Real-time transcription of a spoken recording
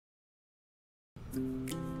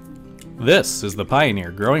This is the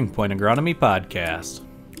Pioneer GrowingPoint Agronomy Podcast.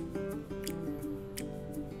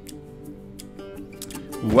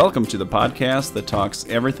 Welcome to the podcast that talks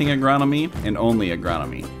everything agronomy and only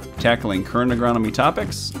agronomy, tackling current agronomy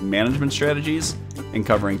topics, management strategies, and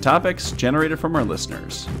covering topics generated from our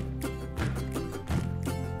listeners.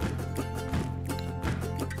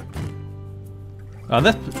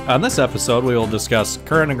 On this episode, we will discuss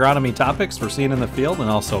current agronomy topics we're seeing in the field and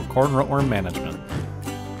also corn rootworm management.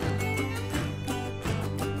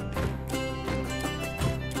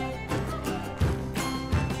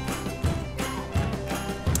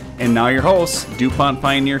 And now your hosts, DuPont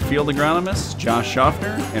Pioneer field agronomists Josh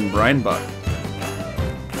Shofner and Brian Buck.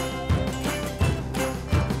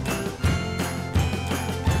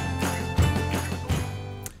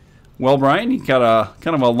 Well, Brian, you got a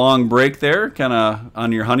kind of a long break there, kind of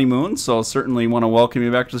on your honeymoon, so certainly want to welcome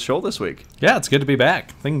you back to the show this week. Yeah, it's good to be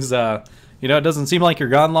back. Things, it doesn't seem like you're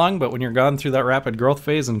gone long, but when you're gone through that rapid growth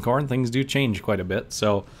phase in corn, things do change quite a bit.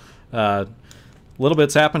 So, little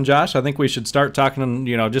bit's happened, Josh. I think we should start talking,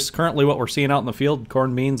 just currently what we're seeing out in the field,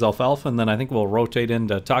 corn, beans, alfalfa, and then I think we'll rotate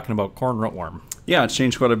into talking about corn rootworm. Yeah, it's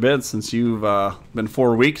changed quite a bit since you've been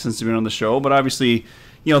 4 weeks since you've been on the show, but obviously,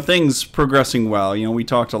 things progressing well. We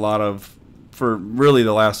talked a lot for really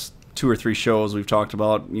the last 2 or 3 shows, we've talked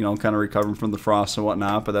about, kind of recovering from the frost and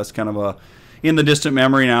whatnot, but that's kind of in the distant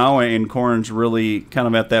memory now, and corn's really kind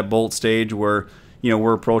of at that bolt stage where,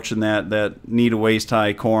 we're approaching that knee to waist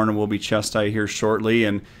high corn, and we'll be chest high here shortly,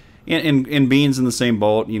 and beans in the same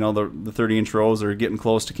boat. The 30-inch rows are getting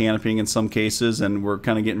close to canopying in some cases, and we're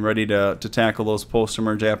kind of getting ready to tackle those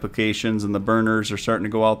post-emerge applications, and the burners are starting to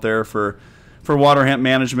go out there for water hemp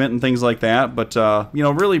management and things like that. But,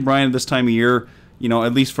 really, Brian, at this time of year,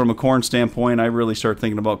 at least from a corn standpoint, I really start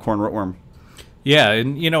thinking about corn rootworm. Yeah,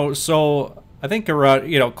 and, so I think around,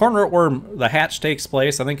 corn rootworm, the hatch takes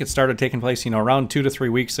place. I think it started taking place, around 2 to 3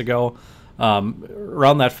 weeks ago.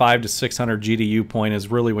 Around that 500 to 600 GDU point is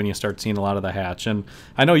really when you start seeing a lot of the hatch. And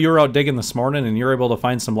I know you were out digging this morning and you were able to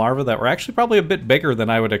find some larvae that were actually probably a bit bigger than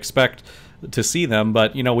I would expect to see them.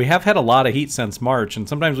 But, we have had a lot of heat since March, and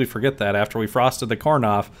sometimes we forget that after we frosted the corn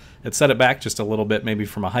off, it set it back just a little bit, maybe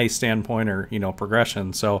from a height standpoint or,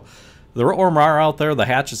 progression. So the rootworm are out there, the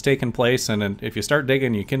hatch is taking place, and if you start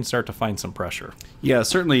digging, you can start to find some pressure. Yeah,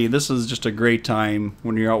 certainly this is just a great time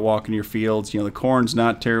when you're out walking your fields. The corn's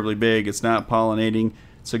not terribly big, it's not pollinating.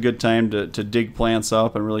 It's a good time to dig plants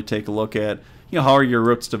up and really take a look at, how are your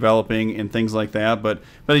roots developing and things like that. But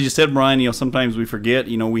as you said, Brian, sometimes we forget,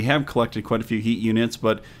 we have collected quite a few heat units,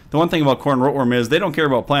 but the one thing about corn rootworm is they don't care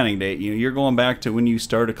about planting date. You're going back to when you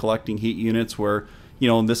started collecting heat units where,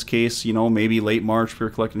 in this case, maybe late March we were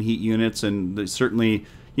collecting heat units, and certainly,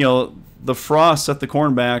 the frost set the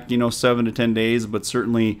corn back, 7 to 10 days, but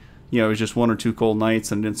certainly, it was just 1 or 2 cold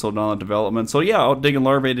nights and didn't slow down the development. So yeah, out digging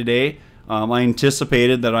larvae today. I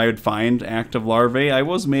anticipated that I would find active larvae. I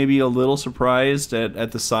was maybe a little surprised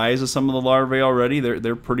at the size of some of the larvae already.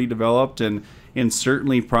 They're pretty developed and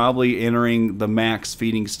certainly probably entering the max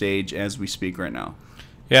feeding stage as we speak right now.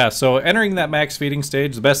 Yeah, so entering that max feeding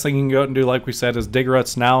stage, the best thing you can go out and do, like we said, is dig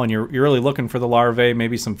roots now, and you're really looking for the larvae,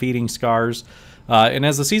 maybe some feeding scars. And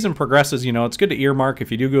as the season progresses, it's good to earmark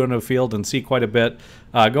if you do go into a field and see quite a bit.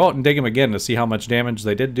 Go out and dig them again to see how much damage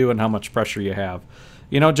they did do and how much pressure you have.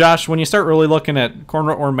 Josh, when you start really looking at corn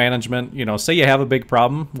rootworm management, say you have a big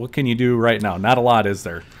problem, what can you do right now? Not a lot, is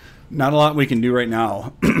there? Not a lot we can do right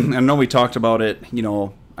now. I know we talked about it,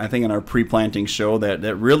 I think in our pre-planting show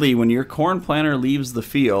that really when your corn planter leaves the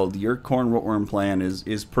field, your corn rootworm plan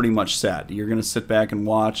is pretty much set. You're going to sit back and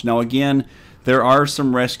watch. Now again, there are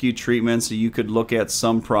some rescue treatments that you could look at,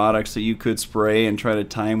 some products that you could spray and try to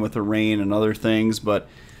time with the rain and other things, but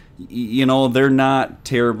they're not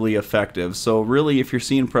terribly effective. So really, if you're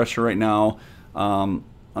seeing pressure right now,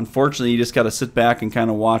 unfortunately you just got to sit back and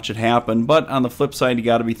kind of watch it happen. But on the flip side, you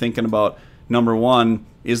got to be thinking about, number one,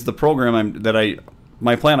 is the program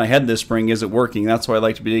my plan I had this spring, is it working? That's why I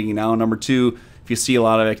like to be digging now. Number two, if you see a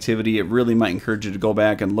lot of activity, it really might encourage you to go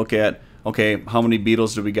back and look at, okay, how many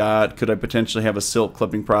beetles do we got? Could I potentially have a silk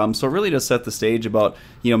clipping problem? So really to set the stage about,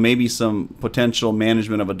 maybe some potential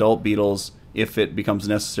management of adult beetles if it becomes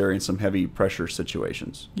necessary in some heavy pressure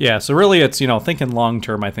situations. Yeah, so really it's, thinking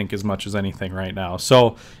long-term, I think, as much as anything right now.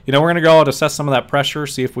 So, we're going to go out, assess some of that pressure,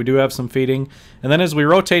 see if we do have some feeding. And then as we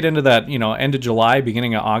rotate into that, end of July,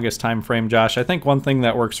 beginning of August time frame, Josh, I think one thing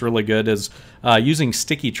that works really good is using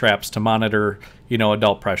sticky traps to monitor,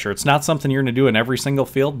 adult pressure. It's not something you're going to do in every single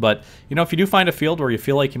field, but, if you do find a field where you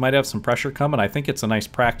feel like you might have some pressure coming, I think it's a nice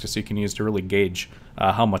practice you can use to really gauge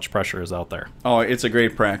how much pressure is out there. Oh, it's a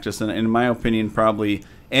great practice. And in my opinion, opinion, probably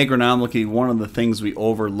agronomically, one of the things we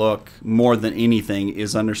overlook more than anything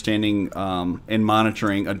is understanding and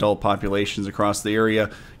monitoring adult populations across the area.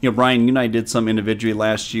 Brian, you and I did some individually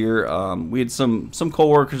last year. We had some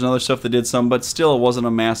coworkers and other stuff that did some, but still it wasn't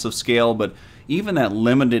a massive scale. But even that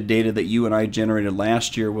limited data that you and I generated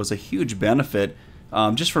last year was a huge benefit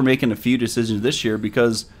just for making a few decisions this year,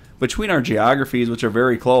 because between our geographies, which are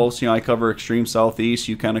very close, I cover extreme southeast,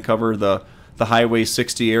 you kind of cover the Highway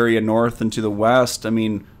 60 area north and to the west. I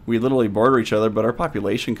mean, we literally border each other, but our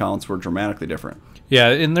population counts were dramatically different. Yeah,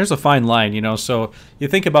 and there's a fine line, so you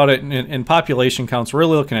think about it in population counts, we're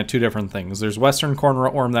really looking at two different things. There's western corn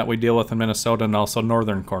rootworm that we deal with in Minnesota, and also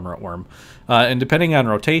northern corn rootworm. And depending on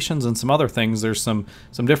rotations and some other things, there's some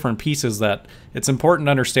different pieces that it's important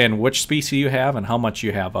to understand which species you have and how much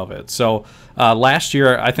you have of it. So last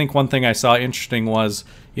year, I think one thing I saw interesting was,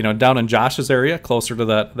 down in Josh's area, closer to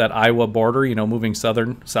that Iowa border, moving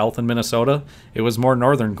south in Minnesota, it was more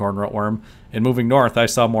northern corn rootworm. And moving north, I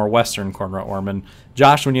saw more western corn rootworm. And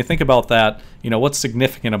Josh, when you think about that, what's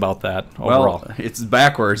significant about that overall? Well, it's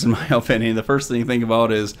backwards in my opinion. The first thing you think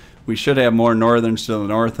about is we should have more northerns to the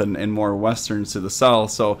north and more westerns to the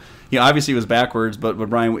south. So, obviously it was backwards, but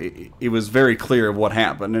Brian, it was very clear of what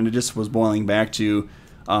happened. And it just was boiling back to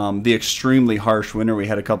the extremely harsh winter we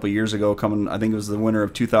had a couple years ago coming. I think it was the winter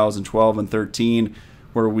of 2012 and 13,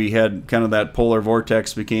 where we had kind of that polar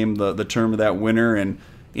vortex became the term of that winter. And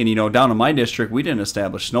down in my district, we didn't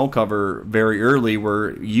establish snow cover very early,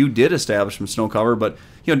 where you did establish some snow cover. But,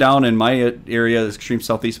 down in my area, extreme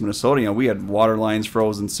southeast Minnesota, we had water lines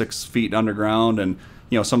frozen 6 feet underground. And,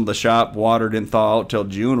 some of the shop water didn't thaw out till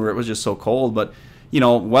June, where it was just so cold. But,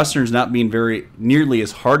 westerns not being very nearly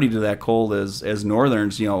as hardy to that cold as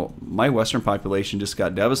northerns, my western population just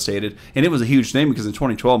got devastated. And it was a huge thing because in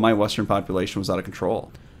 2012, my western population was out of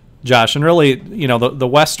control. Josh, and really, the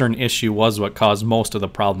western issue was what caused most of the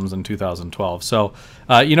problems in 2012. So,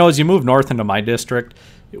 as you move north into my district,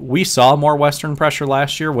 we saw more western pressure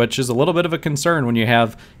last year, which is a little bit of a concern when you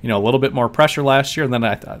have, a little bit more pressure last year. And then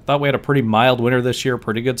I thought we had a pretty mild winter this year,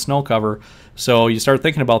 pretty good snow cover. So you start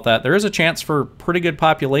thinking about that. There is a chance for pretty good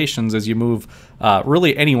populations as you move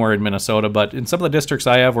really anywhere in Minnesota. But in some of the districts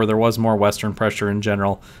I have where there was more western pressure in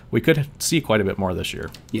general, we could see quite a bit more this year.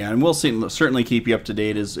 Yeah, and we'll certainly keep you up to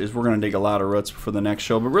date as we're going to dig a lot of roots for the next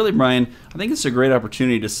show. But really, Brian, I think it's a great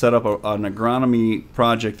opportunity to set up an agronomy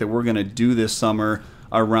project that we're going to do this summer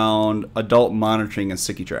around adult monitoring and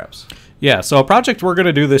sticky traps. Yeah, so a project we're going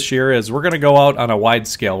to do this year is we're going to go out on a wide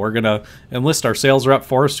scale. We're going to enlist our sales rep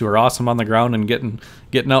force, who are awesome on the ground and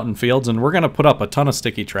getting out in fields, and we're going to put up a ton of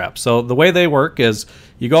sticky traps. So the way they work is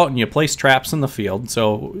you go out and you place traps in the field.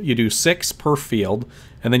 So you do 6 per field,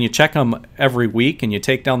 and then you check them every week, and you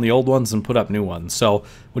take down the old ones and put up new ones. So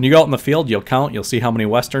when you go out in the field, you'll count. You'll see how many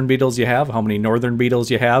western beetles you have, how many northern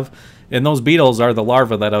beetles you have. And those beetles are the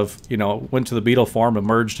larvae that have, went to the beetle form,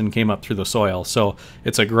 emerged, and came up through the soil. So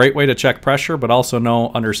it's a great way to check pressure, but also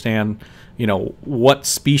understand, what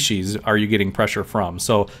species are you getting pressure from.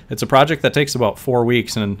 So it's a project that takes about 4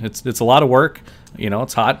 weeks, and it's a lot of work.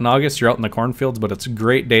 It's hot in August. You're out in the cornfields, but it's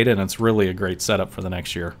great data, and it's really a great setup for the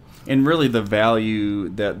next year. And really the value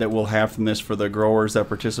that we'll have from this for the growers that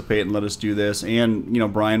participate and let us do this,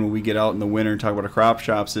 and, Brian, when we get out in the winter and talk about our crop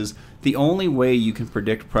shops, is the only way you can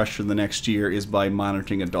predict pressure the next year is by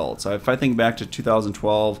monitoring adults. If I think back to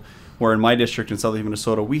 2012, where in my district in southern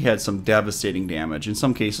Minnesota, we had some devastating damage, in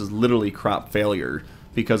some cases literally crop failure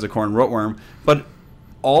because of corn rootworm, but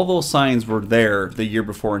all those signs were there the year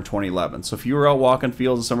before in 2011. So if you were out walking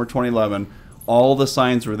fields in summer 2011, all the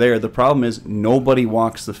signs were there. The problem is nobody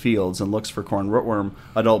walks the fields and looks for corn rootworm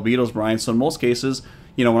adult beetles, Brian. So in most cases,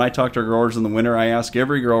 when I talk to our growers in the winter, I ask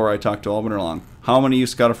every grower I talk to all winter long, how many you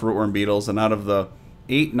scout for rootworm beetles? And out of the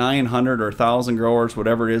 800, 900, or 1,000 growers,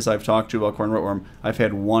 whatever it is I've talked to about corn rootworm, I've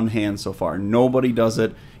had one hand so far. Nobody does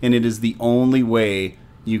it, and it is the only way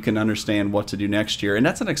you can understand what to do next year. And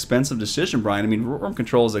that's an expensive decision, Brian. I mean, rootworm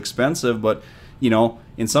control is expensive, but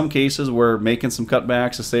in some cases we're making some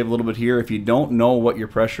cutbacks to save a little bit here. If you don't know what your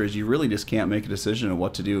pressure is, you really just can't make a decision on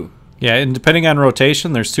what to do. Yeah, and depending on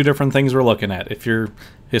rotation, there's 2 different things we're looking at. If you're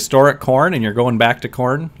historic corn and you're going back to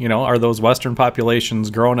corn, are those western populations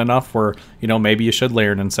growing enough where, maybe you should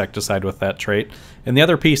layer an insecticide with that trait. And the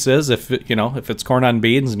other piece is if it's corn on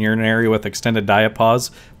beans and you're in an area with extended diapause,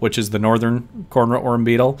 which is the northern corn rootworm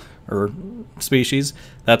beetle or species,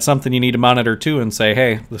 that's something you need to monitor too and say,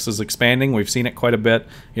 hey, this is expanding. We've seen it quite a bit.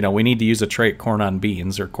 We need to use a trait corn on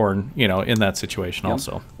beans or corn, in that situation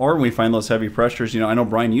also. Or when we find those heavy pressures, I know,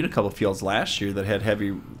 Brian, you had a couple of fields last year that had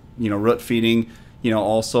heavy, root feeding.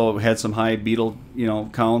 also had some high beetle,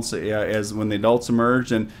 counts as when the adults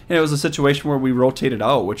emerged. And it was a situation where we rotated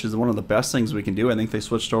out, which is one of the best things we can do. I think they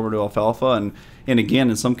switched over to alfalfa. And again,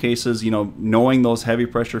 in some cases, knowing those heavy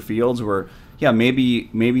pressure fields where, maybe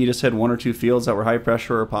you just had one or two fields that were high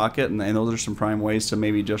pressure or pocket, and those are some prime ways to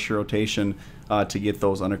maybe adjust your rotation to get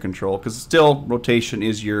those under control. Because still, rotation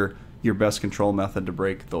is your best control method to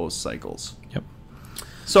break those cycles. Yep.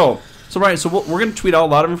 So Brian, we're going to tweet out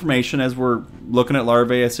a lot of information as we're looking at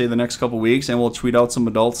larvae, I'd say, the next couple weeks, and we'll tweet out some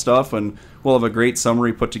adult stuff, and we'll have a great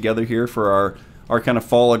summary put together here for our kind of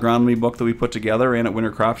fall agronomy book that we put together and at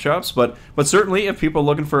Winter Crop Shops. But certainly, if people are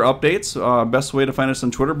looking for updates, best way to find us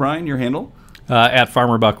on Twitter, Brian, your handle? At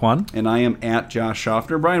FarmerBuck1. And I am at Josh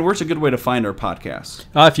Shofner. Brian, where's a good way to find our podcast?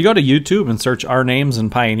 If you go to YouTube and search our names and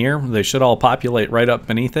Pioneer, they should all populate right up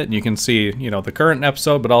beneath it, and you can see, the current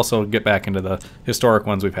episode, but also get back into the historic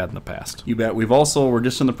ones we've had in the past. You bet. We're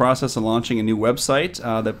just in the process of launching a new website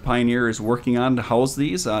that Pioneer is working on to house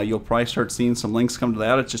these. You'll probably start seeing some links come to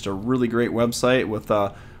that. It's just a really great website with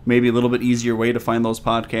maybe a little bit easier way to find those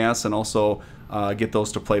podcasts and also get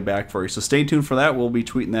those to play back for you. So stay tuned for that. We'll be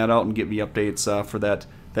tweeting that out and give you updates for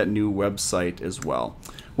that new website as well.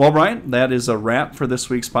 Well, Brian, that is a wrap for this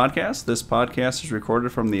week's podcast. This podcast is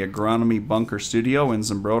recorded from the Agronomy Bunker Studio in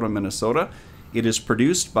Zumbrota, Minnesota. It is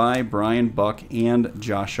produced by Brian Buck and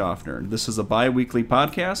Josh Shofner. This is a bi-weekly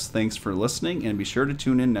podcast. Thanks for listening, and be sure to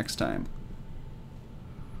tune in next time.